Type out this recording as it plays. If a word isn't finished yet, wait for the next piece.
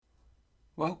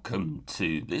Welcome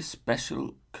to this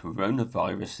special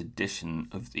coronavirus edition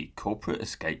of the Corporate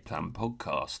Escape Plan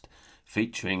podcast,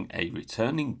 featuring a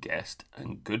returning guest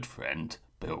and good friend,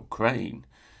 Bill Crane.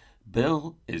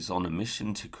 Bill is on a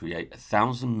mission to create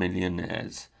 1,000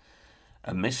 millionaires,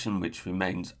 a mission which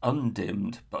remains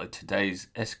undimmed by today's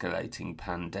escalating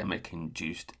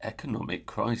pandemic-induced economic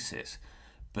crisis.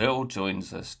 Bill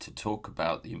joins us to talk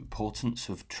about the importance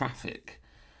of traffic,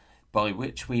 by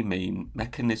which we mean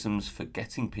mechanisms for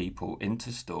getting people into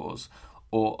stores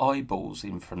or eyeballs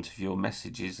in front of your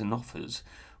messages and offers,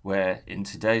 where in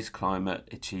today's climate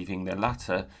achieving the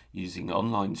latter using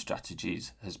online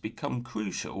strategies has become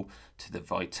crucial to the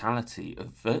vitality of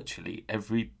virtually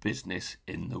every business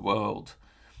in the world.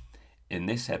 In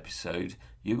this episode,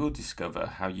 you will discover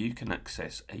how you can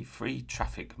access a free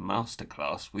traffic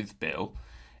masterclass with Bill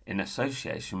in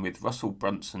association with Russell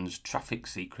Brunson's Traffic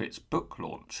Secrets book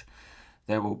launch.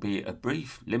 There will be a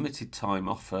brief limited time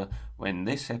offer when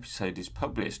this episode is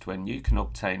published, when you can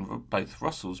obtain both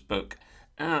Russell's book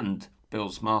and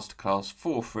Bill's masterclass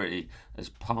for free as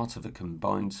part of a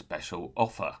combined special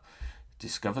offer.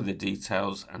 Discover the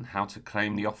details and how to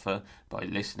claim the offer by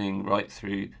listening right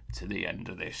through to the end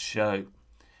of this show.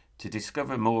 To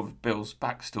discover more of Bill's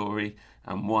backstory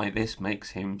and why this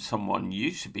makes him someone you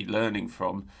should be learning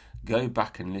from, go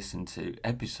back and listen to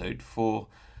episode 4,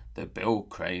 the Bill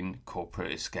Crane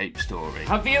Corporate Escape Story.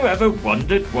 Have you ever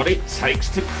wondered what it takes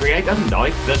to create a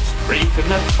life that's free from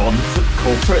the bonds of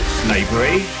corporate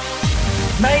slavery?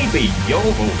 Maybe you're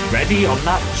already on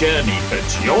that journey, but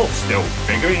you're still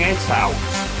figuring it out.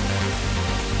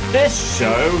 This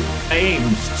show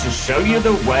aims to show you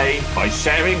the way by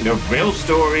sharing the real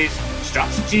stories,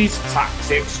 strategies,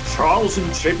 tactics, trials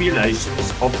and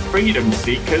tribulations of freedom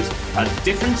seekers at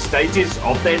different stages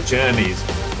of their journeys,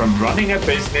 from running a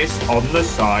business on the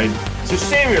side to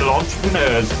serial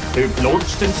entrepreneurs who've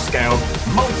launched and scaled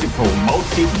multiple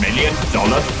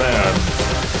multi-million-dollar firms.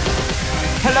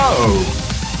 Hello,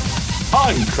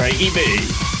 I'm Craigie B.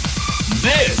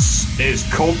 This is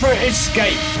Corporate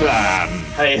Escape Plan.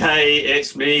 Hey,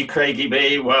 it's me, Craigie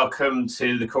B. Welcome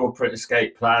to the Corporate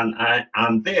Escape Plan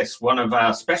and this, one of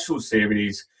our special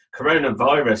series,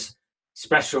 coronavirus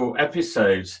special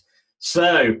episodes.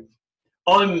 So,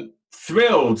 I'm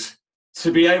thrilled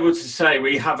to be able to say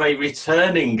we have a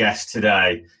returning guest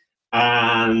today,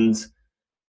 and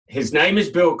his name is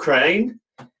Bill Crane.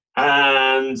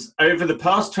 And over the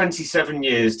past 27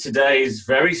 years, today's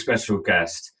very special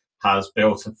guest has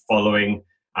built a following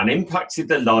and impacted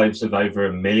the lives of over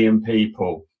 1 million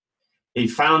people. He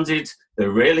founded the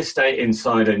Real Estate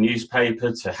Insider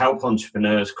newspaper to help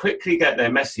entrepreneurs quickly get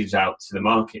their message out to the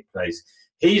marketplace.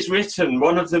 He's written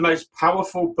one of the most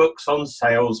powerful books on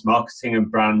sales, marketing and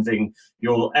branding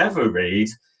you'll ever read,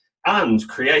 and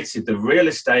created the Real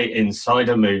Estate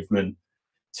Insider movement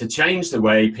to change the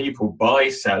way people buy,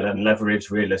 sell and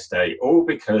leverage real estate, all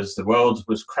because the world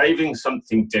was craving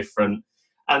something different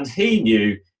and he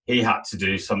knew he had to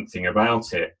do something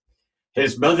about it.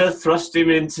 His mother thrust him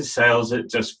into sales at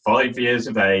just 5 years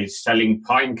of age, selling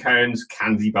pine cones,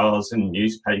 candy bars and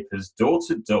newspapers door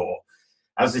to door.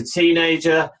 As a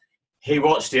teenager, he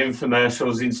watched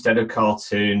infomercials instead of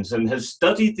cartoons and has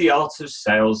studied the art of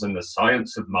sales and the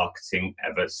science of marketing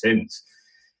ever since.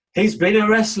 He's been a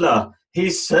wrestler,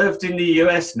 he's served in the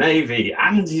US Navy,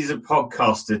 and he's a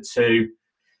podcaster too.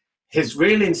 His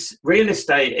Real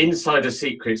Estate Insider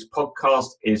Secrets podcast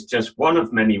is just one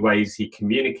of many ways he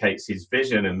communicates his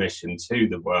vision and mission to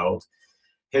the world.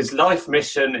 His life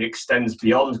mission extends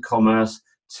beyond commerce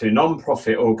to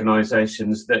non-profit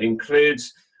organisations that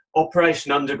includes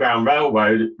Operation Underground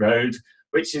Railroad,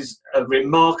 which is a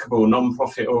remarkable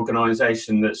non-profit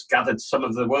organisation that's gathered some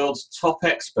of the world's top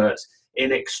experts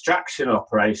in extraction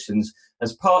operations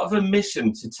as part of a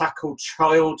mission to tackle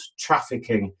child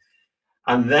trafficking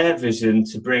and their vision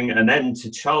to bring an end to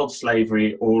child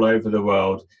slavery all over the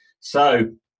world.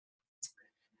 So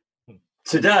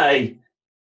today,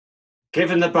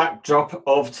 given the backdrop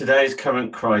of today's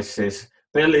current crisis,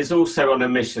 Bill is also on a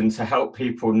mission to help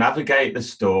people navigate the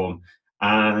storm,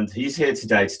 and he's here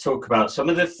today to talk about some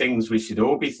of the things we should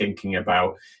all be thinking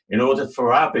about in order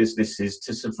for our businesses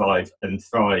to survive and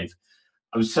thrive.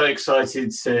 I'm so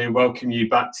excited to welcome you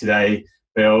back today,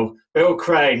 Bill. Bill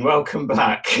Crane, welcome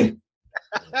back.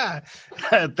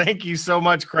 Thank you so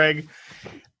much, Craig.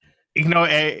 You know,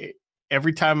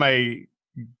 every time I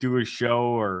do a show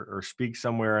or speak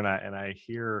somewhere and I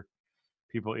hear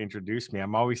people introduce me,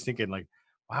 I'm always thinking like,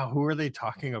 wow, who are they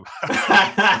talking about?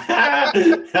 I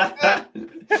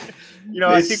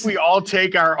think we all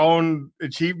take our own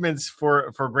achievements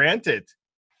for granted.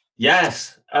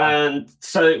 Yes, and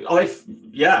so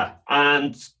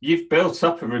and you've built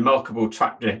up a remarkable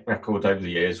track record over the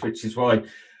years, which is why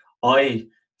I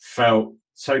felt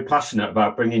so passionate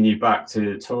about bringing you back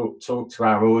to talk to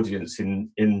our audience what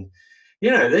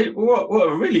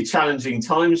are really challenging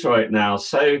times right now.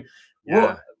 So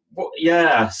so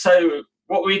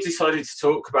what we decided to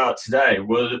talk about today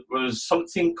was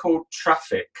something called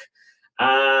traffic,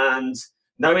 and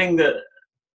knowing that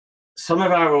some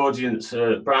of our audience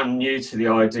are brand new to the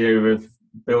idea of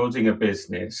building a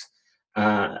business.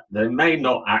 They may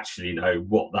not actually know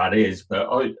what that is, but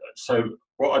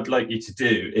what I'd like you to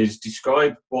do is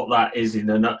describe what that is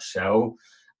in a nutshell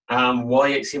and why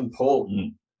it's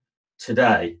important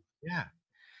today. Yeah.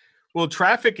 Well,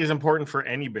 traffic is important for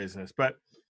any business, but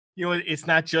it's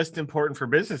not just important for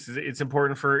businesses. It's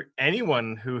important for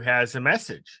anyone who has a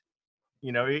message.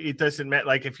 It doesn't matter.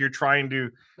 Like if you're trying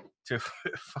to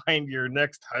find your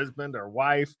next husband or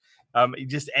wife,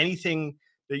 just anything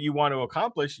that you want to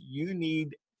accomplish, you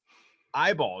need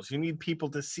eyeballs. You need people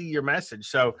to see your message.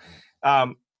 So,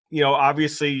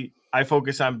 obviously I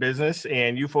focus on business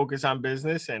and you focus on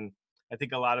business, and I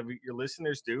think a lot of your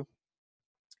listeners do.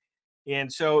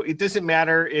 And so it doesn't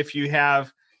matter if you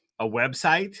have a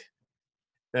website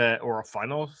or a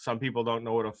funnel. Some people don't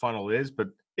know what a funnel is, but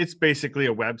it's basically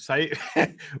a website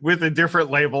with a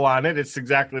different label on it. It's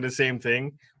exactly the same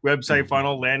thing. Website,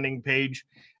 funnel, landing page,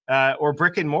 or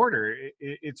brick and mortar.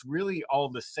 It's really all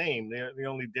the same. The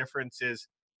only difference is,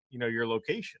 your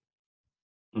location.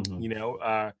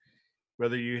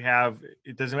 Whether you have,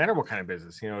 it doesn't matter what kind of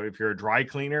business. If you're a dry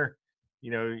cleaner,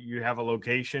 you have a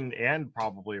location and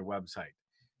probably a website.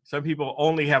 Some people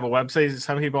only have a website.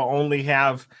 Some people only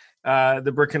have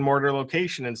the brick and mortar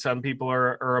location, and some people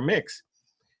are a mix.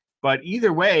 But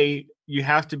either way, you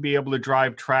have to be able to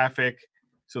drive traffic.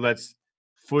 So that's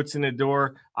foots in the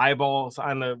door, eyeballs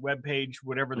on the webpage,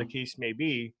 whatever the case may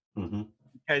be.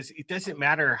 Because it doesn't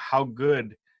matter how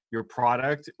good your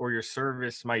product or your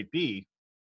service might be.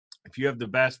 If you have the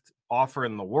best offer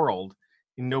in the world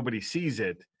and nobody sees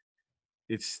it,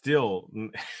 it's still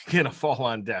gonna fall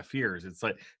on deaf ears. It's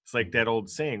like that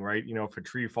old saying, right? If a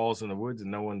tree falls in the woods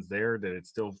and no one's there, did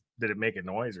it make a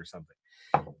noise or something?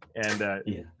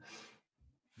 And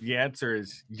the answer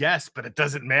is yes, but it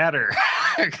doesn't matter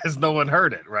because no one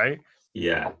heard it, right?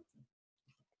 Yeah.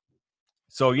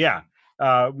 So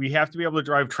we have to be able to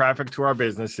drive traffic to our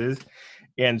businesses,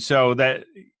 and so that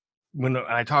when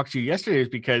I talked to you yesterday is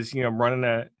because I'm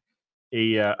running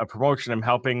a promotion. I'm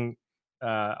helping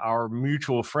our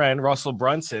mutual friend Russell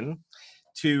Brunson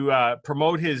to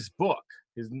promote his book,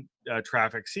 his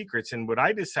Traffic Secrets. And what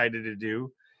I decided to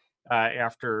do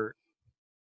after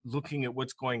looking at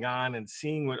what's going on and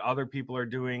seeing what other people are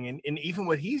doing and even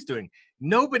what he's doing,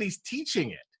 nobody's teaching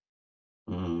it.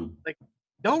 Like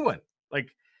no one.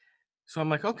 So I'm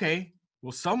like, okay,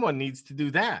 well, someone needs to do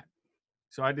that.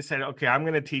 So I decided, okay, I'm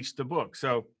going to teach the book.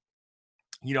 So,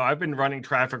 I've been running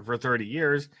traffic for 30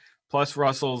 years, plus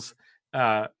Russell's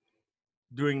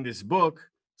doing this book.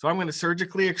 So I'm going to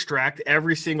surgically extract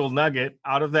every single nugget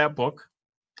out of that book,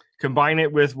 combine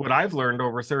it with what I've learned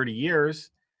over 30 years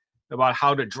about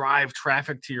how to drive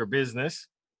traffic to your business,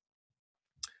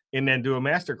 and then do a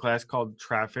masterclass called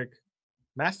Traffic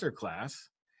Masterclass.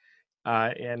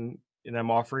 And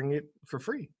I'm offering it for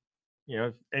free.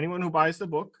 If anyone who buys the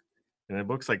book, and the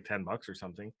book's like $10 or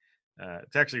something,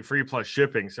 it's actually free plus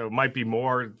shipping. So it might be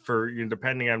more for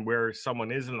depending on where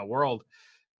someone is in the world,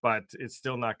 but it's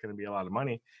still not going to be a lot of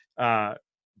money. But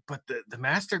the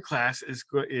masterclass is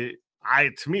good.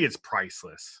 To me, it's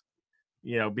priceless,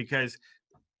 because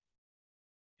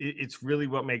it's really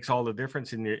what makes all the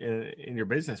difference in your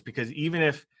business. Because even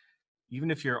if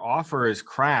your offer is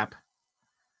crap,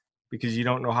 because you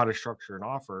don't know how to structure an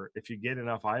offer, if you get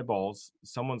enough eyeballs,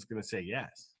 someone's going to say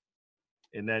yes.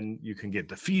 And then you can get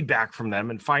the feedback from them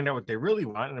and find out what they really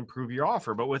want and improve your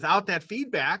offer. But without that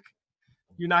feedback,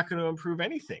 you're not going to improve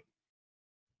anything.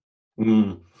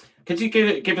 Could you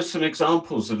give us some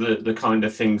examples of the kind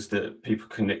of things that people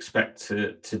can expect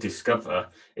to discover,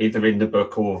 either in the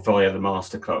book or via the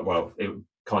masterclass? Well, it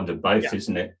kind of both,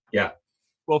 isn't it? Yeah.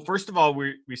 Well, first of all,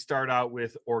 we start out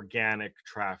with organic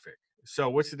traffic. So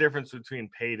what's the difference between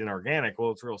paid and organic?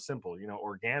 Well, it's real simple.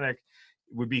 Organic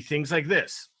would be things like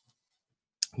this.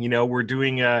 We're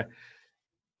doing a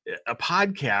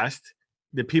podcast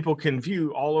that people can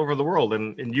view all over the world.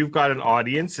 And you've got an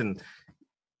audience, and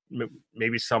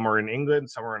maybe some are in England,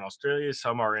 some are in Australia,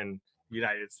 some are in the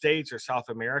United States or South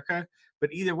America.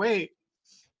 But either way,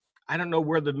 I don't know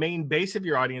where the main base of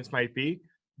your audience might be,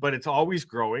 but it's always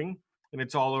growing and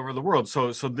it's all over the world.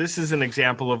 So this is an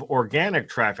example of organic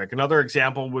traffic. Another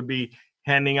example would be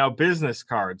handing out business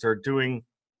cards or doing,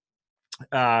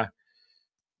 well,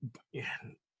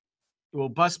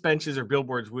 bus benches or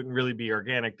billboards wouldn't really be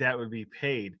organic. That would be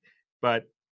paid. But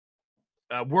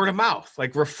word of mouth,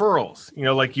 like referrals,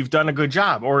 like you've done a good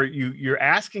job, or you're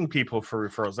asking people for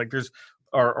referrals, like there's,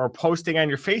 or posting on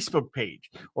your Facebook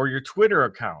page or your Twitter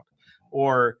account,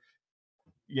 or,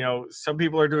 some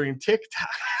people are doing TikTok.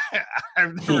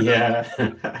 I've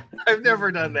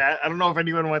never done that. I don't know if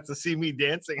anyone wants to see me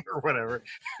dancing or whatever.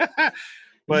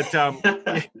 But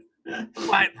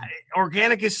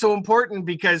organic is so important,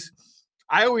 because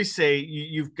I always say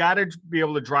you've got to be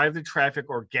able to drive the traffic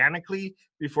organically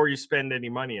before you spend any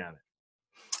money on it.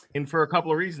 And for a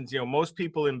couple of reasons, most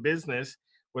people in business,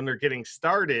 when they're getting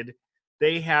started,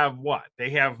 they have what?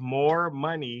 They have more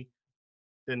money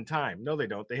than time. No, they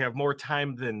don't. They have more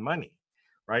time than money,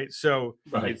 right? So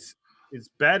it's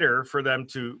better for them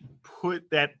to put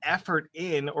that effort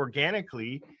in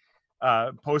organically,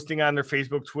 posting on their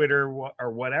Facebook, Twitter,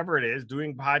 or whatever it is,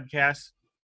 doing podcasts,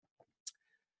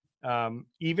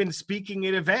 even speaking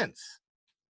at events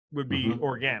would be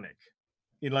organic,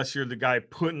 unless you're the guy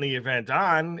putting the event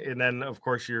on, and then of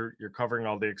course you're covering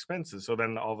all the expenses. So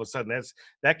then all of a sudden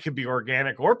that could be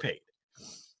organic or paid.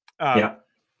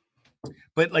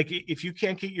 But like, if you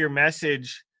can't get your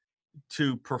message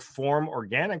to perform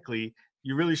organically,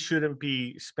 you really shouldn't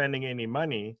be spending any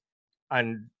money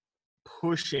on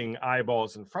pushing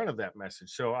eyeballs in front of that message.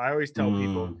 So I always tell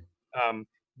people,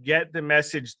 get the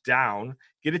message down,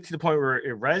 get it to the point where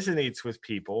it resonates with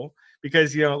people,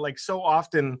 because, like so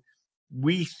often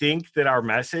we think that our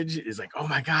message is like, oh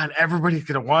my God, everybody's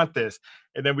going to want this.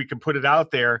 And then we can put it out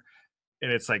there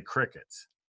and it's like crickets.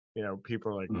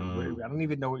 People are like, I don't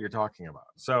even know what you're talking about.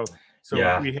 So we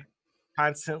have to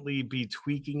constantly be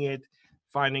tweaking it,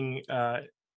 finding,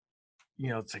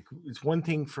 it's one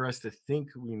thing for us to think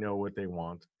we know what they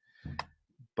want,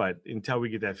 but until we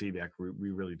get that feedback, we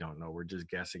really don't know. We're just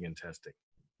guessing and testing.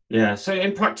 Yeah. So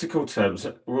in practical terms,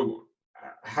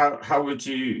 how would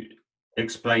you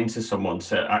explain to someone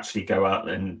to actually go out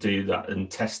and do that and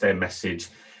test their message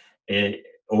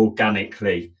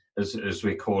organically, as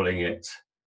we're calling it?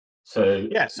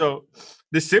 So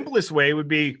the simplest way would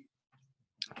be,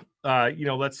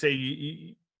 let's say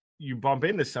you bump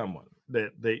into someone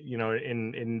that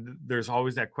and there's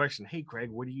always that question, hey Craig,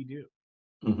 what do you do?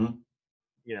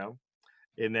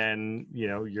 And then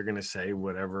you're gonna say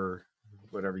whatever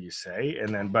you say,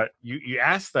 and then but you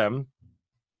ask them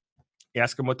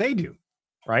what they do,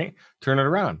 right? Turn it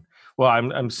around. Well,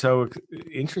 I'm so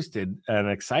interested and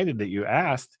excited that you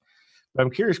asked, but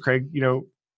I'm curious, Craig,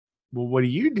 well, what do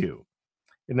you do?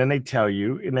 And then they tell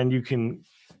you, and then you can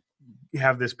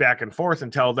have this back and forth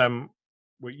and tell them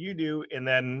what you do, and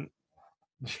then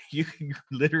you can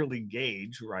literally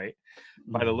gauge, right,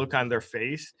 by the look on their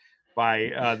face,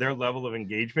 by their level of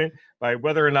engagement, by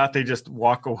whether or not they just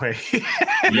walk away.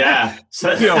 Yeah.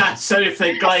 So, so if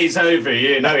they glaze over,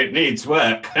 it needs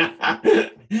work.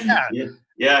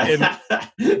 Yeah.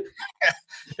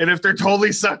 And if they're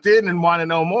totally sucked in and want to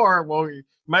know more, well, you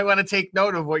might want to take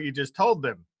note of what you just told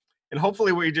them. And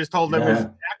hopefully what you just told them is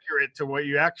accurate to what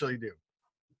you actually do.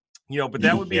 But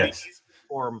that would be the easiest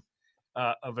form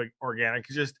of organic,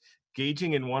 just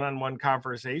gauging in one-on-one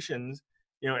conversations,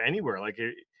 anywhere. Like,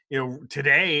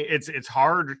 today it's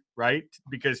hard, right?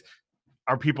 Because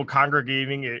are people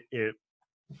congregating at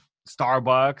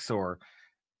Starbucks or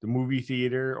the movie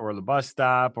theater or the bus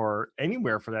stop or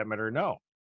anywhere for that matter? No,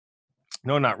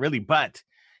 not really. But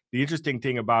the interesting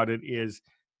thing about it is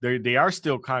they are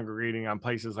still congregating on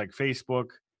places like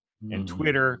Facebook and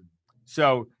Twitter.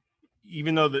 So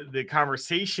even though the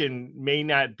conversation may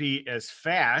not be as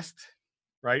fast,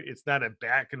 right? It's not a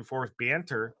back and forth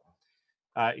banter.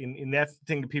 And that's the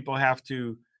thing that people have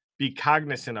to be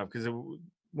cognizant of, because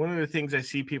one of the things I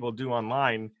see people do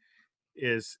online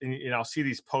is, and I'll see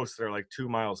these posts that are like 2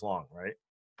 miles long, right?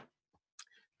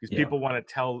 Because people want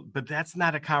to tell, but that's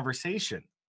not a conversation,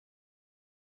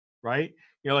 right?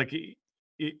 Like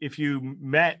if you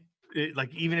met,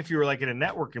 like even if you were like at a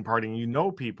networking party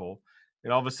and people,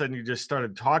 and all of a sudden you just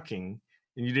started talking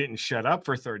and you didn't shut up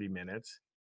for 30 minutes,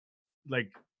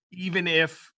 like even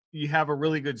if you have a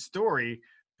really good story,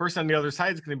 person on the other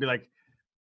side is going to be like,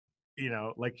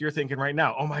 like you're thinking right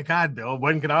now, oh my God, Bill,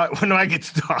 when do I get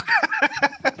to talk?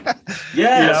 So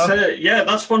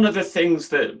that's one of the things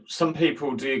that some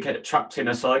people do get trapped in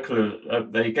a cycle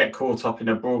of, they get caught up in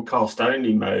a broadcast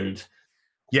only mode.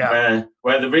 Where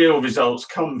the real results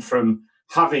come from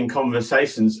having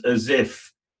conversations as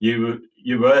if you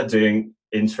were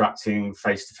interacting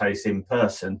face to face in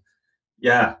person.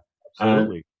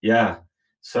 Absolutely.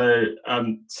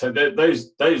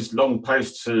 Those long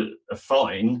posts are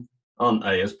fine, aren't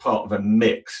they, as part of a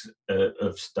mix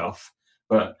of stuff?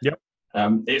 But Yep.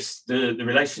 It's the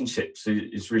relationships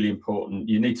is really important.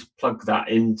 You need to plug that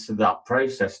into that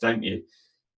process, don't you?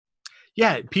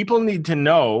 Yeah, people need to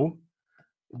know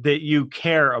that you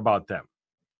care about them.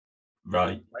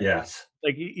 Right. Yes.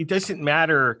 Like it doesn't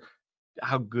matter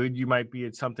how good you might be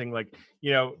at something. Like,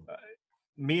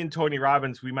 me and Tony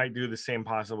Robbins, we might do the same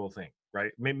possible thing,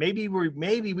 right? Maybe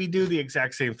we do the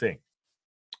exact same thing.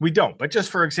 We don't, but just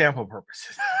for example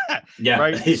purposes. Yeah.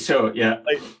 Right. Sure. Yeah.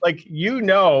 Like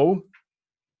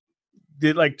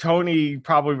that, like, Tony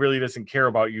probably really doesn't care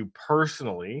about you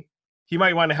personally. He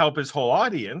might want to help his whole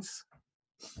audience,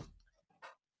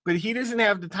 but he doesn't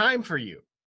have the time for you.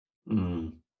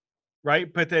 Mm.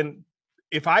 Right. But then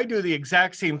if I do the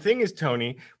exact same thing as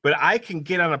Tony, but I can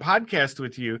get on a podcast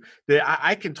with you, that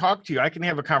I can talk to you, I can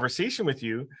have a conversation with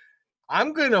you,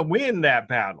 I'm going to win that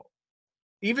battle.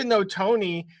 Even though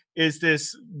Tony is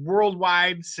this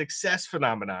worldwide success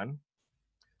phenomenon,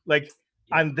 like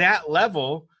on that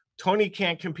level, Tony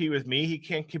can't compete with me. He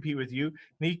can't compete with you. And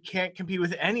he can't compete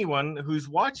with anyone who's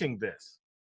watching this.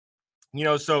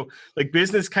 So like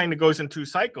business kind of goes in two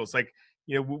cycles. Like,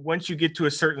 once you get to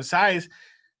a certain size,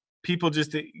 people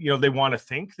just, they want to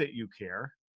think that you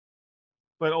care,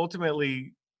 but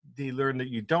ultimately they learn that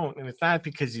you don't. And it's not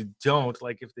because you don't.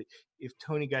 Like if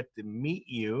Tony got to meet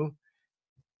you,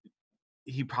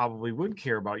 he probably would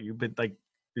care about you, but like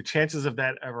the chances of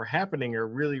that ever happening are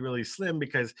really, really slim,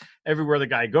 because everywhere the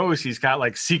guy goes, he's got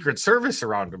like Secret Service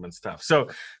around him and stuff. So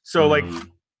like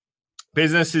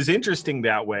business is interesting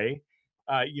that way.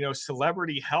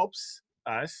 Celebrity helps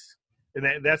us.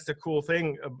 And that's the cool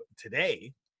thing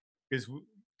today, because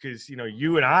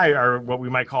you and I are what we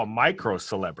might call micro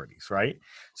celebrities, right?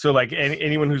 So like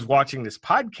anyone who's watching this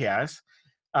podcast,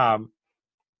 like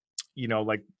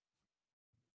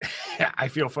I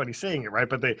feel funny saying it, right?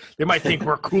 But they might think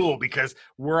we're cool because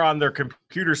we're on their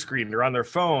computer screen or on their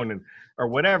phone or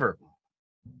whatever.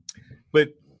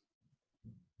 But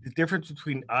the difference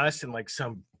between us and like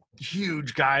some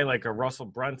huge guy like a Russell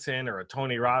Brunson or a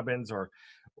Tony Robbins or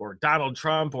Donald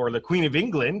Trump or the Queen of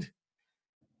England,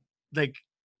 like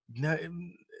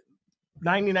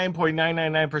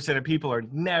 99.999% of people are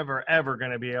never, ever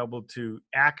going to be able to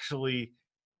actually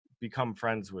become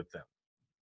friends with them,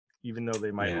 even though they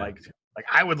might like to. Like,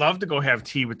 I would love to go have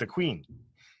tea with the Queen.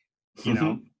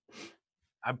 I'm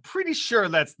pretty sure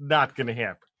that's not going to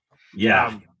happen.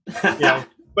 Yeah.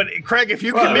 But Craig, if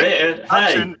you can make an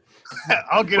option,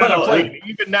 I'll get on a plane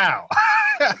even now.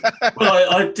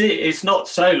 Well, I did. It's not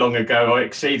so long ago I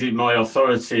exceeded my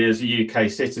authority as a UK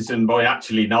citizen by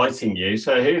actually knighting you.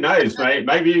 So who knows, mate?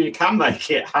 Maybe you can make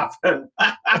it happen.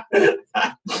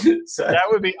 So that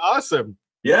would be awesome.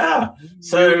 Yeah.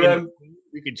 So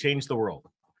we could change the world.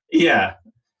 Yeah.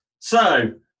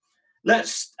 So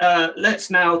let's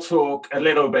now talk a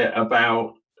little bit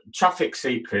about traffic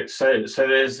secrets. So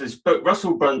there's this book.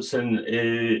 Russell Brunson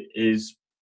is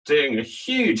doing a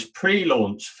huge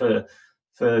pre-launch for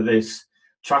this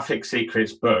traffic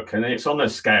secrets book, and it's on a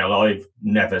scale I've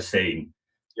never seen.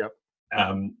 Yep.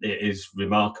 It is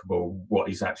remarkable what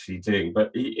he's actually doing. But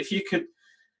if you could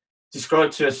describe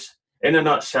to us in a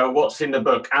nutshell what's in the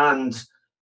book, and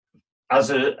as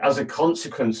a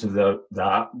consequence of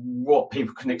that, what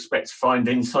people can expect to find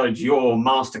inside your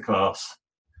masterclass.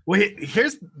 Well,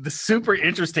 here's the super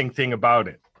interesting thing about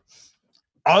it.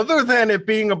 Other than it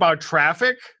being about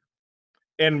traffic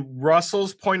and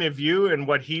Russell's point of view and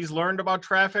what he's learned about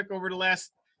traffic over the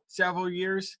last several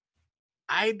years,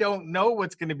 I don't know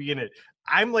what's going to be in it.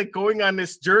 I'm like going on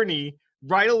this journey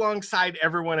right alongside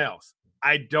everyone else.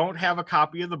 I don't have a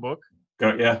copy of the book.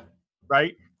 Got ya.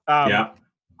 Right? Yeah.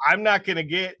 I'm not going to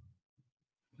get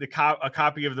a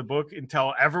copy of the book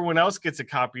until everyone else gets a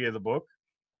copy of the book.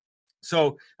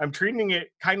 So I'm treating it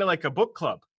kind of like a book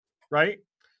club, right?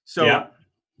 So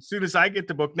as soon as I get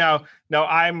the book, now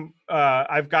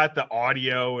I've got the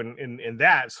audio and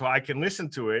that, so I can listen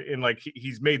to it, and like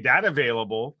he's made that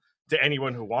available to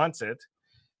anyone who wants it,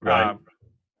 right?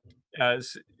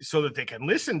 So that they can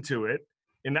listen to it.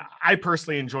 And I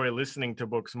personally enjoy listening to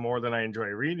books more than I enjoy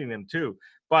reading them too.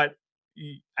 But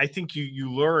I think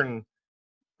you learn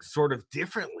sort of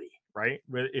differently, right?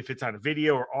 If it's on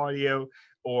video or audio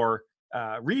or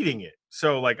reading it.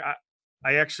 So like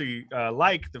I actually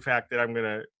like the fact that I'm going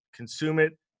to consume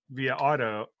it via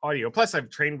audio. Plus I've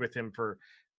trained with him for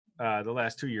the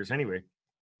last 2 years anyway.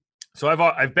 So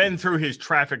I've been through his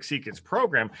traffic secrets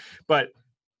program, but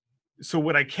so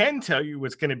what I can tell you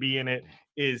what's going to be in it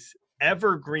is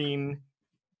evergreen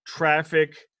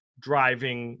traffic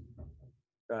driving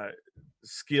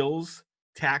skills,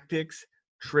 tactics,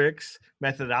 tricks,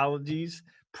 methodologies,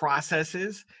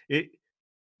 processes.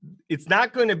 It's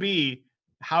not going to be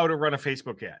how to run a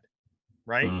Facebook ad,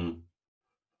 right?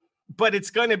 But it's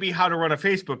going to be how to run a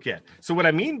Facebook ad. So what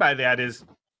I mean by that is,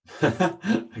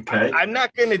 okay, I'm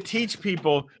not going to teach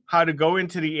people how to go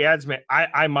into the ads.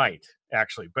 I might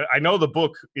actually, but I know the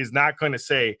book is not going to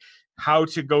say how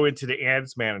to go into the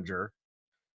ads manager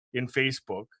in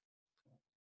Facebook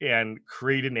and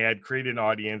create an ad, create an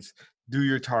audience, do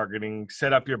your targeting,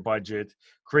 set up your budget,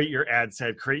 create your ad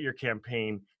set, create your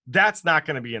campaign. That's not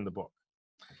going to be in the book.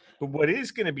 But what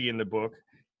is going to be in the book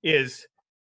is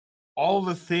all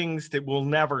the things that will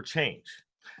never change.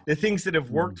 The things that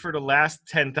have worked for the last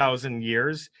 10,000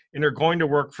 years and are going to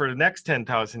work for the next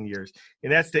 10,000 years.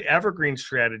 And that's the evergreen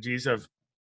strategies of,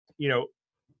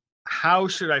 how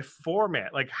should I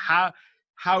format, like how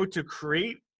to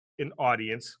create an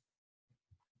audience,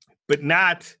 but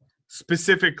not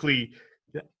specifically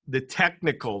the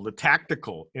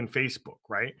tactical in Facebook,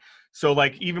 right? So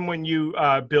like even when you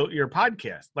built your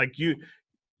podcast, like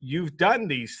you've done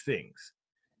these things,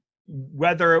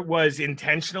 whether it was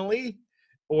intentionally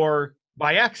or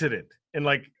by accident. And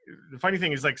like the funny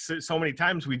thing is, like so many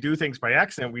times we do things by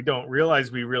accident, we don't realize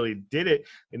we really did it,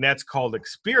 and that's called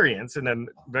experience. And then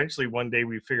eventually one day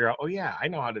we figure out, oh yeah, I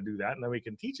know how to do that, and then we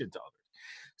can teach it to others.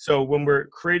 So when we're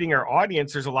creating our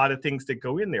audience, there's a lot of things that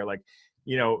go in there, like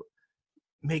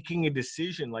making a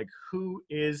decision, like who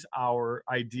is our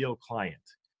ideal client,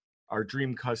 our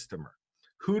dream customer,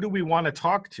 who do we want to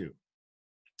talk to,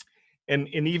 and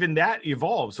even that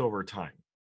evolves over time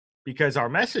because our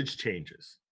message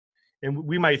changes. And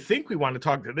we might think we want to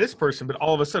talk to this person, but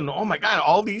all of a sudden, oh my God,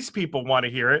 all these people want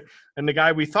to hear it. And the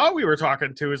guy we thought we were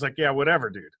talking to is like, yeah, whatever,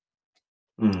 dude.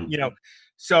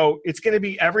 So it's going to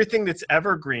be everything that's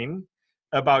evergreen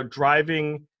about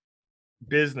driving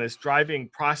business, driving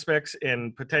prospects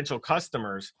and potential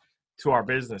customers to our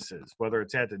businesses, whether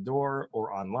it's at the door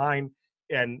or online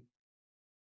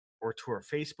or to our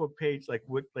Facebook page. Like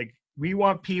we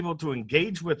want people to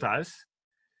engage with us,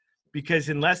 because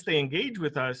unless they engage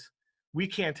with us, we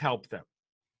can't help them.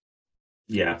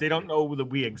 Yeah. If they don't know that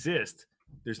we exist,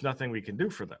 there's nothing we can do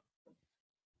for them.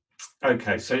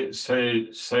 Okay, so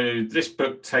this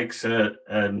book takes a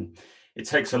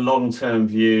long-term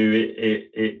view.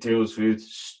 It deals with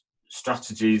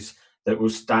strategies that will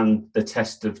stand the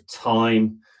test of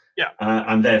time. Yeah.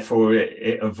 And therefore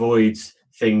it avoids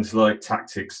things like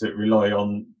tactics that rely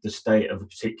on the state of a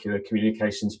particular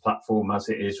communications platform as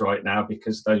it is right now,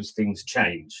 because those things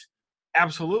change.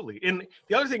 Absolutely. And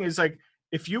the other thing is, like,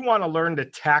 if you want to learn the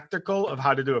tactical of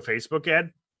how to do a Facebook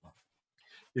ad,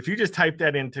 if you just type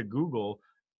that into Google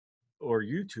or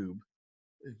YouTube,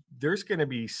 there's going to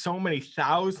be so many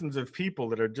thousands of people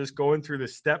that are just going through the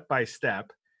step by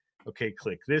step. Okay,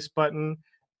 click this button,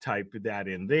 type that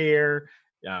in there.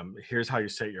 Here's how you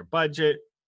set your budget.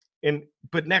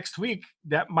 But next week,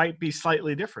 that might be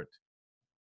slightly different.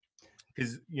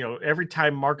 Because, every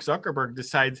time Mark Zuckerberg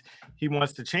decides he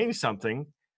wants to change something,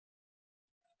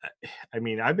 I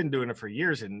mean, I've been doing it for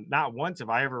years, and not once have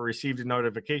I ever received a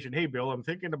notification, hey, Bill, I'm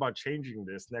thinking about changing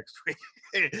this next week.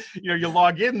 You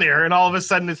log in there, and all of a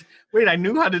sudden it's, wait, I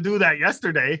knew how to do that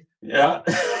yesterday. Yeah.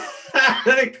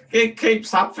 It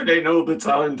keeps happening all the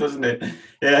time, doesn't it?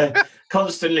 Yeah.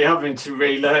 Constantly having to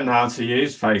relearn how to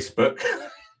use Facebook.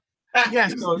 Yeah,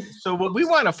 so what we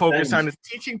want to focus on is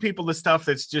teaching people the stuff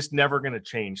that's just never going to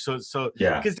change. So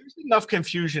yeah, because there's enough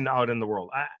confusion out in the world.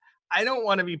 I don't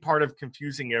want to be part of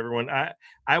confusing everyone.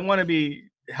 I want to be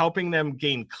helping them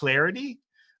gain clarity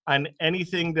on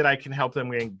anything that I can help them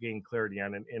gain clarity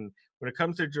on. And when it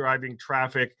comes to driving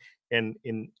traffic and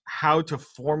in how to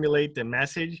formulate the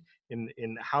message,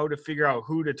 in how to figure out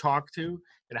who to talk to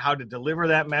and how to deliver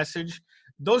that message,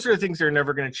 those are the things that are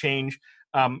never going to change.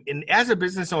 And as a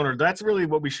business owner, that's really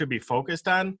what we should be focused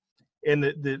on. And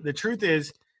the truth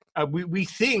is, we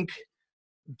think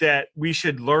that we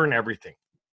should learn everything,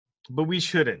 but we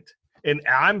shouldn't. And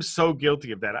I'm so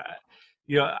guilty of that.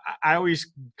 I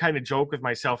always kind of joke with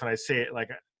myself, and I say it like,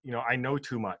 I know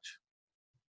too much.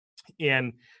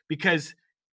 And because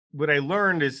what I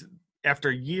learned is,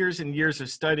 after years and years of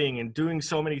studying and doing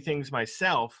so many things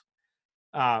myself,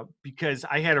 because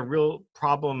I had a real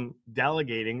problem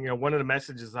delegating. One of the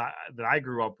messages that I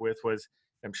grew up with was,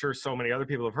 I'm sure so many other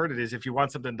people have heard it, is if you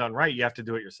want something done right, you have to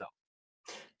do it yourself.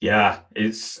 Yeah,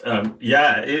 it's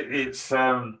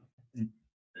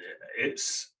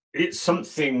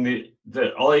something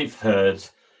that I've heard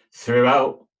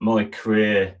throughout my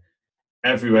career,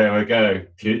 everywhere I go.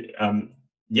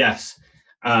 Yes,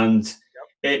 and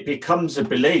it becomes a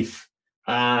belief,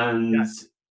 and. Yes.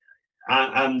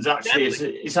 And actually,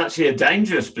 it's actually a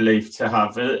dangerous belief to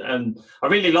have. And I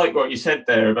really like what you said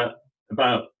there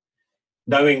about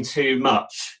knowing too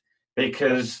much,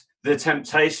 because the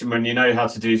temptation when you know how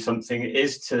to do something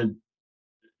is to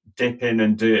dip in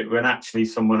and do it when actually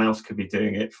someone else could be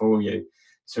doing it for you,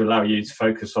 to allow you to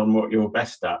focus on what you're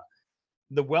best at.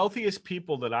 The wealthiest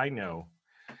people that I know,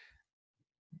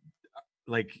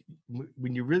 like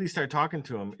when you really start talking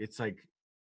to them, it's like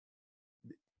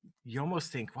you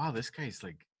almost think, wow, this guy's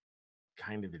like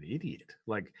kind of an idiot.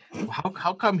 Like,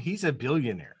 how come he's a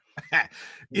billionaire?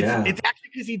 It's actually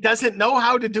because he doesn't know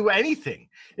how to do anything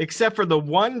except for the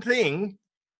one thing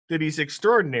that he's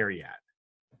extraordinary at.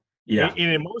 Yeah.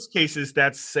 And in most cases,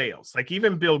 that's sales. Like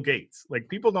even Bill Gates, like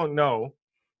people don't know,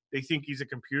 they think he's a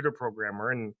computer programmer,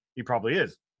 and he probably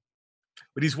is,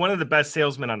 but he's one of the best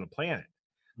salesmen on the planet.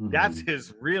 Mm-hmm. That's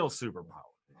his real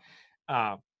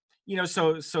superpower.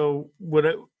 So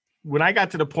when I got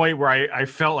to the point where I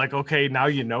felt like, okay, now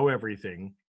you know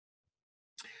everything,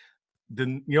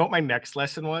 then you know what my next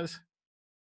lesson was?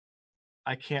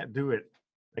 I can't do it.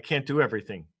 I can't do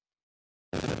everything.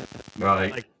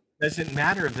 Right. Like, it doesn't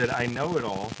matter that I know it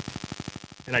all,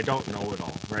 and I don't know it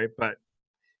all, right? But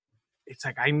it's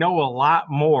like I know a lot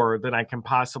more than I can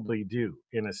possibly do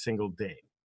in a single day.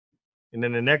 And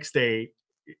then the next day,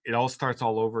 it all starts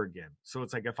all over again. So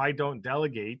it's like if I don't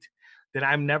delegate, then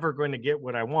I'm never going to get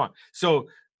what I want. So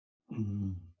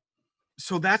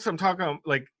that's what I'm talking about.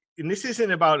 Like, and this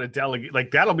isn't about a delegate,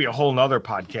 like that'll be a whole nother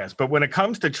podcast. But when it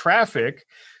comes to traffic,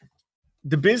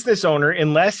 the business owner,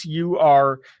 unless you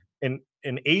are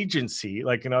an agency,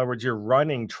 like in other words, you're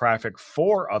running traffic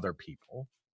for other people,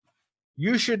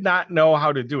 you should not know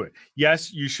how to do it.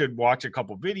 Yes, you should watch a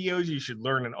couple videos. You should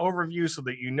learn an overview so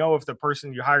that you know if the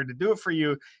person you hired to do it for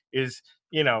you is,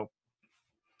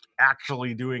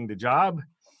 actually doing the job.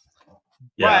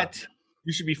 Yeah. But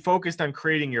you should be focused on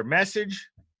creating your message,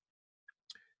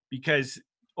 because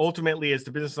ultimately, as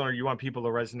the business owner, you want people to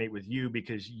resonate with you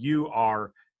because you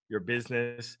are your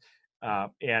business.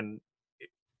 And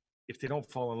if they don't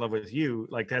fall in love with you,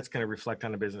 like that's going to reflect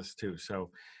on the business too. So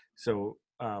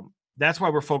that's why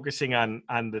we're focusing on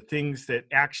the things that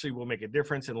actually will make a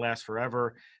difference and last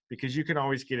forever, because you can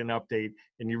always get an update,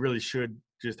 and you really should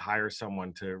just hire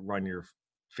someone to run your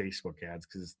Facebook ads,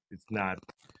 because it's not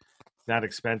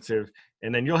expensive.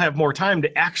 And then you'll have more time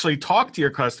to actually talk to your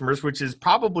customers, which is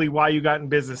probably why you got in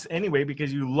business anyway,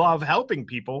 because you love helping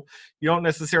people. You don't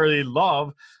necessarily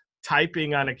love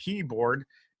typing on a keyboard,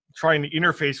 trying to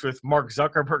interface with Mark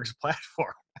Zuckerberg's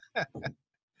platform.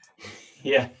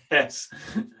 Yes.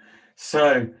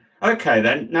 So, okay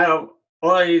then. Now,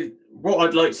 what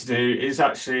I'd like to do is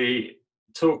actually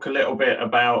talk a little bit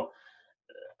about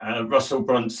Russell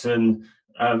Brunson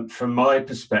from my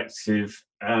perspective,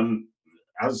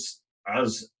 as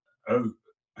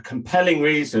a compelling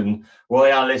reason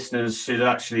why our listeners should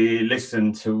actually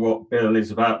listen to what Bill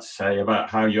is about to say about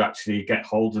how you actually get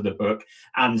hold of the book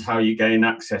and how you gain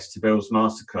access to Bill's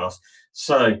masterclass.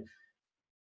 So,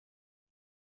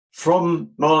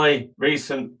 from my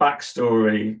recent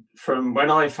backstory, from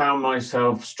when I found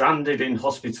myself stranded in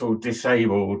hospital,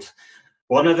 disabled,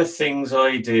 one of the things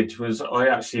I did was I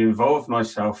actually involved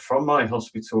myself from my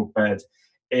hospital bed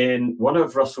in one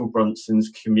of Russell Brunson's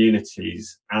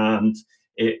communities, and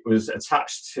it was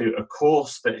attached to a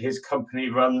course that his company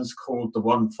runs called the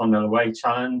One Funnel Away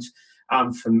Challenge.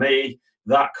 And for me,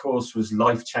 that course was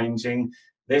life-changing.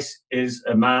 This is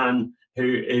a man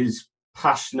who is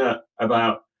passionate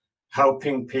about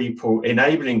helping people,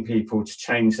 enabling people to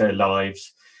change their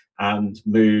lives and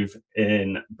move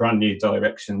in brand new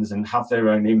directions and have their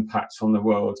own impact on the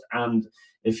world. And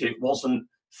if it wasn't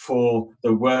for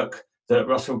the work that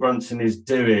Russell Brunson is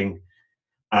doing,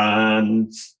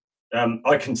 and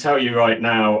I can tell you right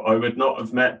now, I would not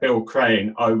have met Bill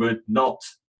Crane. I would not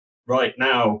right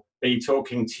now be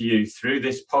talking to you through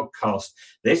this podcast.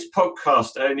 This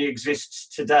podcast only exists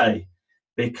today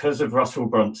because of Russell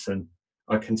Brunson.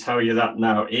 I can tell you that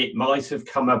now. It might have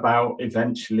come about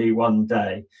eventually one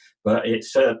day, but it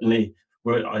certainly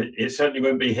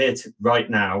wouldn't be here right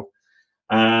now.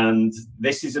 And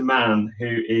this is a man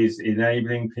who is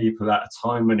enabling people at a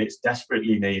time when it's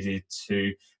desperately needed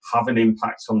to have an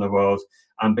impact on the world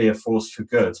and be a force for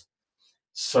good.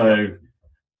 So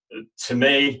to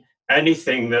me,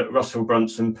 anything that Russell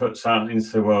Brunson puts out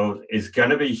into the world is going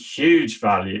to be huge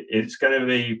value. It's going to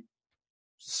be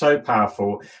so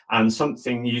powerful and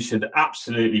something you should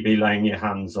absolutely be laying your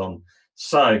hands on.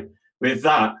 So with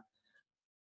that,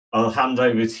 I'll hand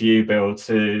over to you, Bill,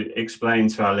 to explain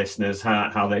to our listeners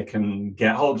how they can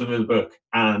get hold of the book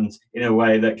and in a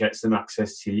way that gets them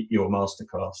access to your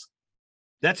masterclass.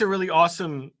 That's a really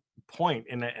awesome point,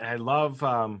 and I love,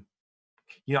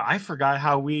 I forgot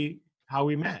how we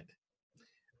met,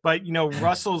 but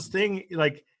Russell's thing,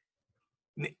 like,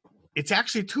 it's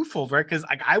actually twofold, right? Because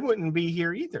like I wouldn't be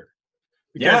here either,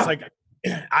 because like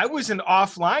I was an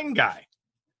offline guy,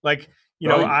 like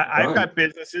I've got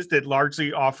businesses that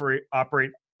largely operate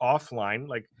offline,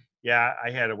 like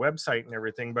I had a website and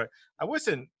everything, but I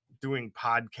wasn't doing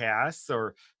podcasts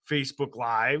or Facebook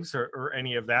Lives or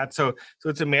any of that. So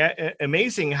it's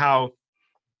amazing how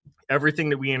everything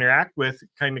that we interact with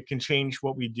kind of can change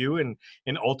what we do, and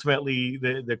ultimately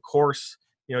the course,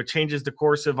 changes the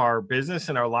course of our business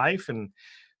and our life, and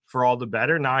for all the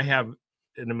better. Now I have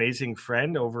an amazing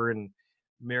friend over in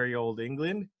merry old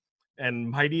England,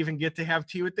 and might even get to have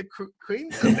tea with the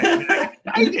Queen someday.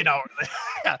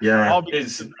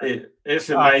 It's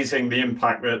amazing the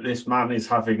impact that this man is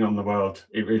having on the world.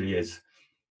 It really is.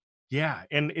 Yeah,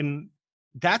 and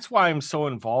that's why I'm so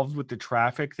involved with the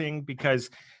traffic thing, because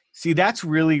see, that's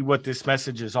really what this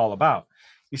message is all about.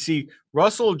 You see,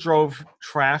 Russell drove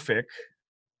traffic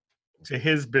to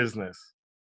his business,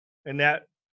 and that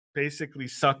basically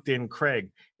sucked in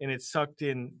Craig, and it sucked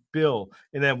in Bill,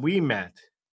 and then we met,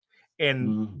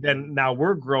 and then now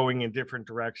we're growing in different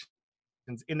directions,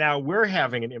 and now we're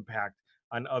having an impact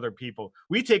on other people.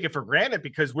 We take it for granted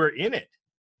because we're in it.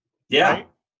 Yeah, right?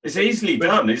 It's easily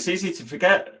done. It's easy to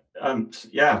forget. But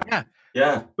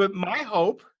my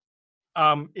hope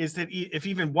is that if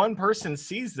even one person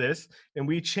sees this and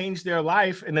we change their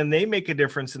life, and then they make a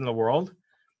difference in the world,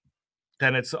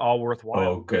 then it's all worthwhile.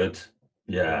 Oh, good.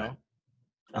 Yeah,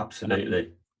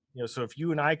 absolutely. So if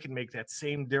you and I can make that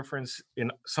same difference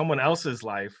in someone else's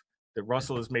life that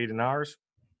Russell has made in ours,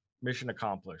 mission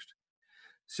accomplished.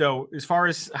 So as far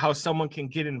as how someone can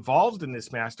get involved in this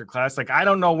masterclass, like I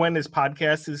don't know when this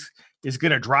podcast is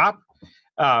going to drop.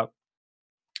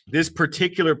 This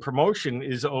particular promotion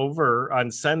is over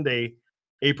on Sunday,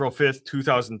 April 5th,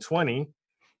 2020.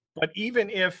 But even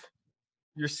if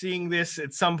you're seeing this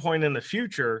at some point in the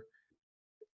future,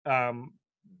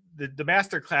 the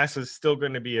masterclass is still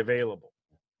going to be available.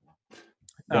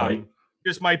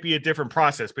 This might be a different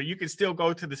process, but you can still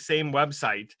go to the same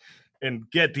website and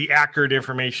get the accurate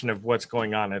information of what's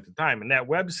going on at the time. And that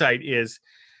website is,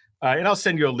 and I'll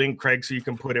send you a link, Craig, so you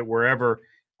can put it wherever.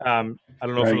 I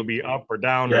don't know if it'll be up or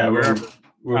down or wherever.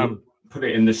 We'll put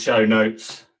it in the show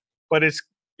notes. But it's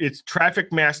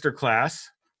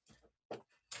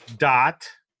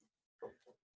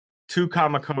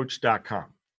trafficmasterclass.2commacoach.com.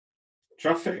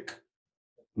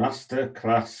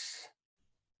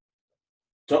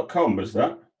 Trafficmasterclass.com, was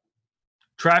that?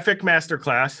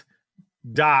 Trafficmasterclass.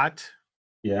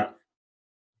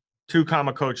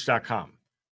 2commacoach.com.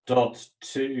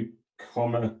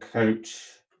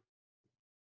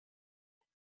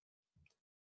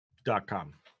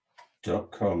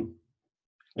 2commacoach.com.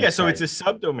 Yeah, so it's a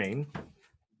subdomain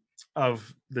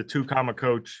of the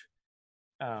 2commacoach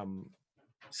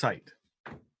site.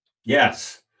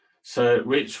 Yes. So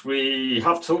which we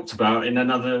have talked about in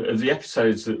another of the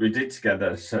episodes that we did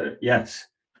together. So yes.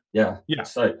 Yeah.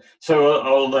 So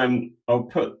I'll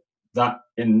put that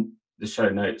in the show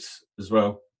notes as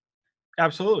well.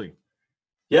 Absolutely.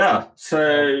 Yeah.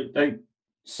 So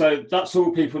that's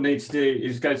all people need to do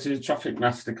is go to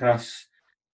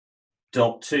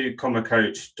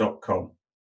trafficmasterclass.2commacoach.com.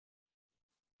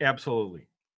 Absolutely.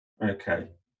 Okay.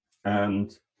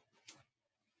 And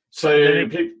so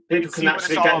people can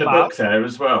actually get the book there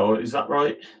as well. Is that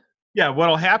right? Yeah.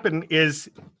 What'll happen is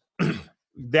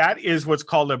that is what's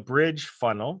called a bridge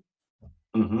funnel.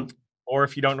 Mm-hmm. Or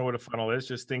if you don't know what a funnel is,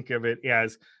 just think of it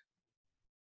as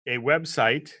a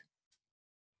website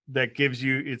that gives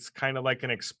you, it's kind of like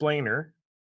an explainer.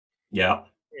 Yeah.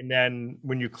 And then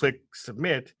when you click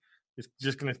submit, it's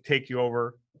just going to take you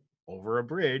over a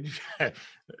bridge,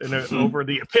 over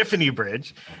the Epiphany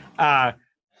Bridge, to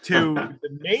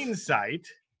the main site.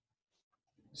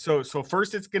 So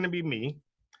first it's going to be me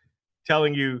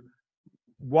telling you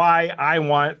why I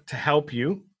want to help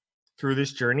you through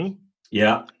this journey.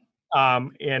 Yeah.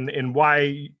 And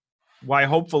why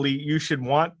hopefully you should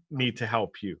want me to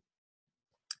help you.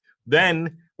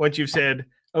 Then once you've said,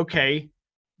 okay,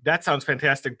 that sounds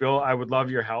fantastic, Bill, I would love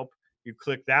your help, you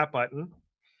click that button,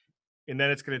 and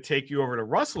then it's going to take you over to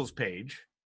Russell's page,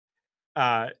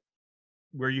 where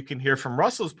you can hear from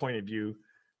Russell's point of view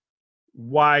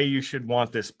why you should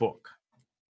want this book.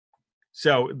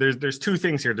 So there's two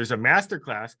things here. There's a master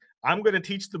class. I'm going to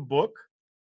teach the book.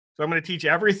 So I'm going to teach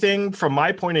everything from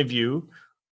my point of view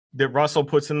that Russell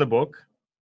puts in the book.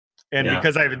 And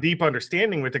because I have a deep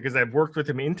understanding with it, because I've worked with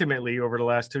him intimately over the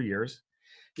last 2 years.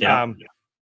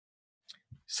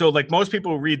 So like most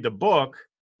people read the book,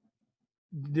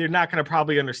 they're not going to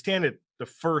probably understand it the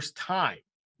first time,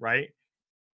 right?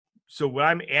 So what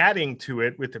I'm adding to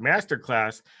it with the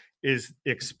masterclass is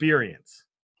experience,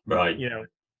 Right.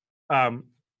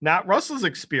 Not Russell's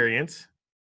experience.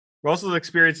 Russell's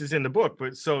experience is in the book,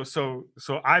 but so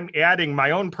I'm adding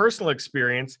my own personal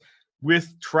experience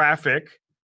with traffic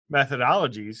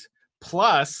methodologies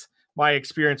plus my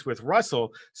experience with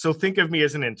Russell. So think of me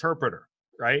as an interpreter,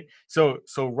 right? So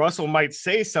Russell might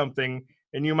say something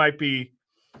and you might be,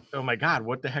 oh my God,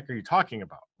 what the heck are you talking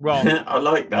about? Well, I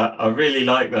like that. I really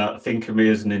like that. Think of me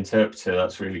as an interpreter.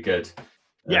 That's really good.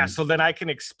 Yeah. So then I can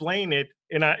explain it,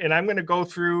 and I'm going to go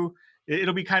through.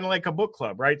 It'll be kind of like a book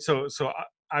club, right? So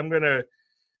I'm going to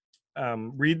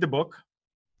read the book.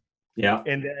 Yeah.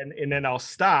 And then I'll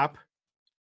stop.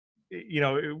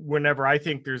 Whenever I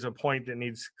think there's a point that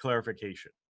needs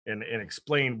clarification, and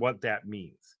explain what that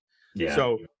means. Yeah.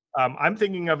 So I'm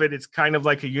thinking of it. It's kind of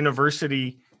like a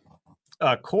university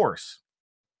course.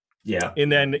 Yeah.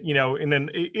 And then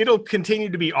it'll continue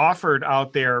to be offered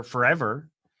out there forever.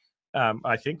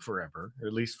 I think forever, or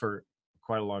at least for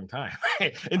quite a long time,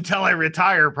 until I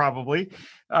retire, probably.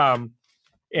 Then,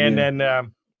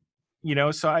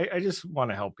 so I just want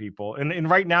to help people. And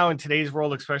right now in today's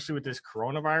world, especially with this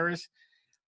coronavirus,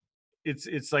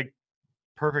 it's like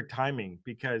perfect timing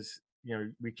because,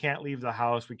 we can't leave the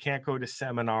house. We can't go to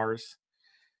seminars.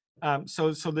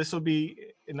 So this will be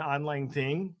an online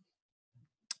thing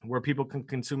where people can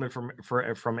consume it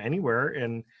from anywhere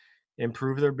and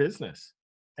improve their business.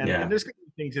 And there's going to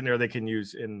be things in there they can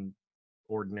use in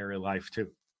ordinary life too.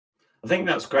 I think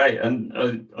that's great.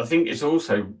 And I think it's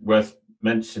also worth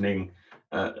mentioning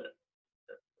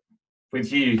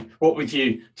with you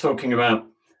talking about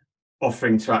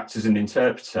offering to act as an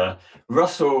interpreter,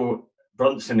 Russell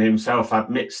Brunson himself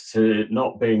admits to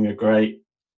not being a great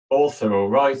author or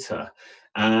writer.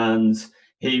 And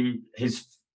his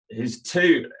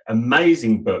two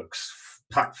amazing books,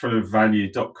 Packed Full of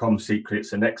Value.com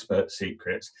Secrets and Expert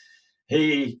Secrets,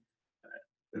 they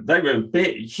were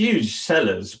huge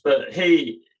sellers, but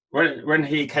when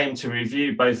he came to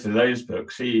review both of those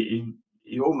books, he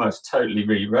almost totally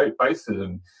rewrote both of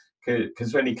them,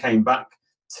 because when he came back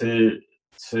to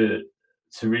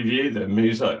review them, he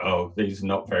was like, oh, these are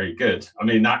not very good. I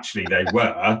mean, actually they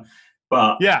were,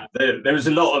 but there were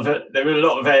a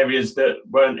lot of areas that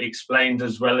weren't explained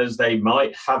as well as they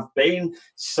might have been.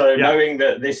 So knowing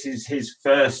that this is his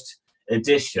first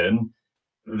edition,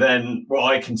 then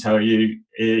what I can tell you,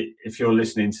 if you're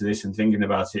listening to this and thinking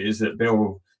about it, is that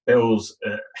Bill's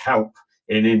help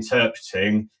in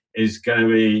interpreting is going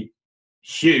to be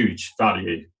huge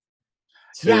value.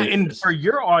 And for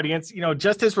your audience,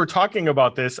 just as we're talking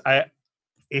about this, it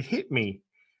hit me,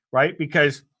 right?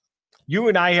 Because you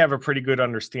and I have a pretty good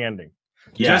understanding.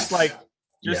 Yes.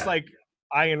 Just like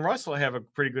I and Russell have a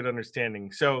pretty good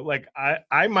understanding. So like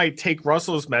I might take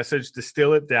Russell's message,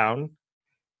 distill it down,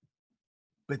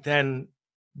 but then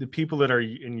the people that are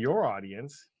in your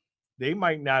audience, they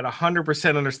might not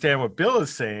 100% understand what Bill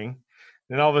is saying.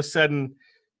 Then all of a sudden,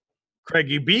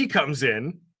 Craigie B comes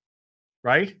in,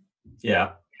 right?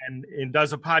 Yeah. And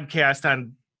does a podcast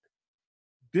on,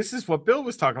 this is what Bill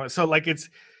was talking about. So like there's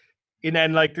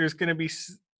going to be,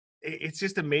 it's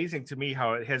just amazing to me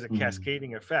how it has a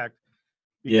cascading effect.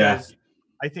 Because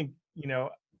I think,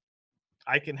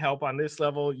 I can help on this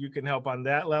level, you can help on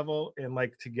that level. And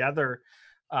like together,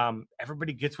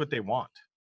 everybody gets what they want.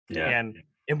 Yeah. And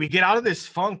we get out of this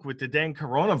funk with the dang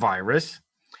coronavirus.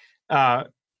 And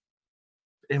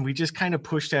we just kind of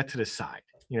push that to the side,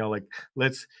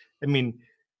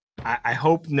 I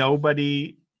hope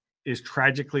nobody is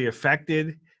tragically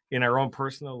affected in our own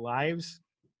personal lives,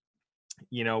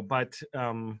 but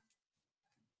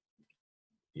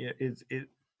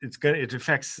it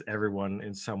affects everyone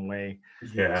in some way.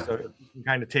 Yeah. So we can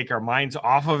kind of take our minds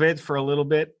off of it for a little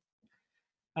bit,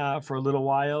 for a little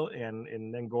while,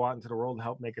 and then go out into the world and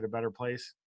help make it a better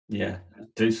place. Yeah.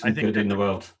 Do some good in the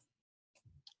world.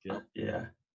 Yeah.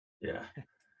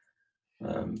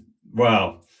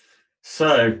 Well,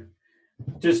 so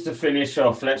just to finish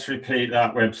off, let's repeat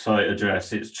that website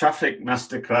address. It's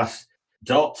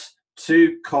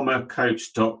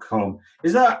trafficmasterclass.2commacoach.com.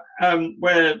 Is that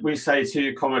where we say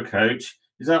 2commacoach?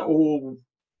 Is that all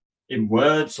in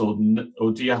words, or do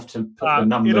you have to put the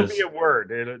numbers? It'll be a word.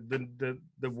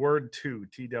 The word two,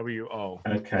 TWO.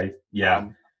 Okay. Yeah.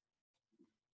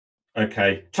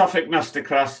 Okay. Traffic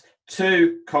Masterclass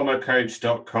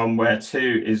 2commacoach.com, where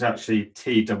 2 is actually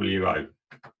TWO.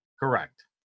 Correct.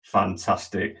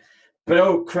 Fantastic.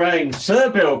 Bill Crane, Sir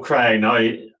Bill Crane.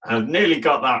 I've nearly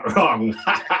got that wrong.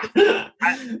 I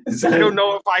don't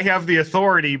know if I have the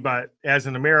authority, but as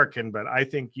an American, but I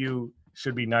think you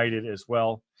should be knighted as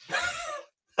well.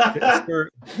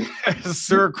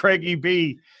 Sir Craigie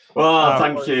B. Well,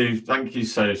 thank you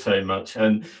so much,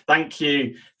 and thank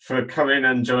you for coming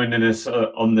and joining us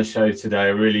on the show today. I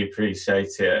really appreciate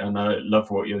it, and I love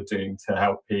what you're doing to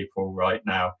help people right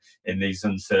now in these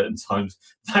uncertain times.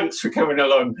 Thanks for coming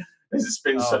along. This has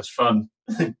been such fun.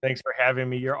 Thanks for having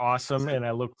me. You're awesome, and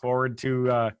I look forward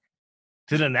to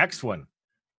the next one.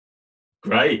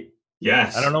 Great.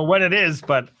 Yes. I don't know when it is,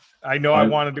 but I know I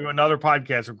want to do another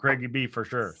podcast with Craigie B for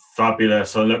sure.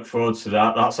 Fabulous. I look forward to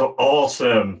that. That's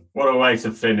awesome. What a way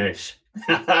to finish.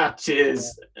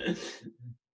 Cheers.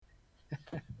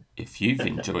 If you've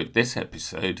enjoyed this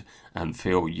episode and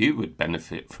feel you would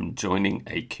benefit from joining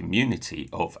a community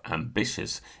of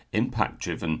ambitious,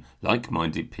 impact-driven,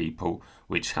 like-minded people,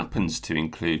 which happens to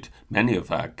include many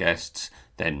of our guests,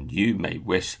 then you may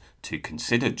wish to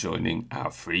consider joining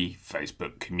our free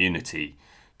Facebook community.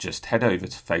 Just head over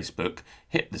to Facebook,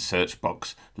 hit the search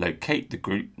box, locate the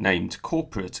group named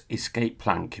Corporate Escape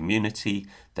Plan Community,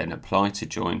 then apply to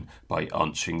join by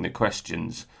answering the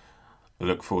questions. I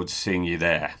look forward to seeing you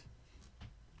there.